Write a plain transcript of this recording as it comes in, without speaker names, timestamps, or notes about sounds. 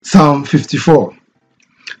Psalm 54.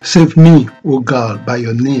 Save me, O God, by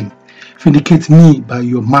your name. Vindicate me by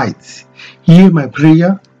your might. Hear my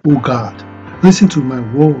prayer, O God. Listen to my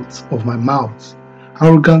words of my mouth.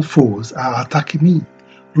 Arrogant foes are attacking me.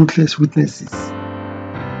 Ruthless witnesses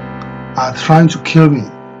are trying to kill me.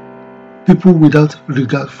 People without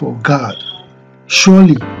regard for God.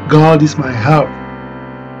 Surely God is my help.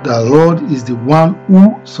 The Lord is the one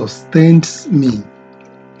who sustains me.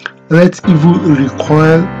 Let evil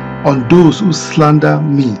recoil on those who slander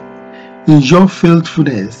me. In your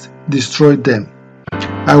faithfulness, destroy them.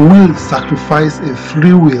 I will sacrifice a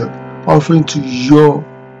freewill offering to your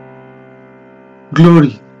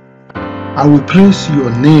glory. I will praise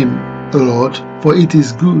your name, Lord, for it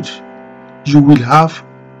is good. You will have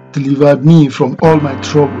delivered me from all my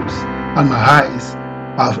troubles, and my eyes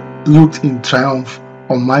have looked in triumph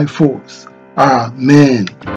on my foes. Amen.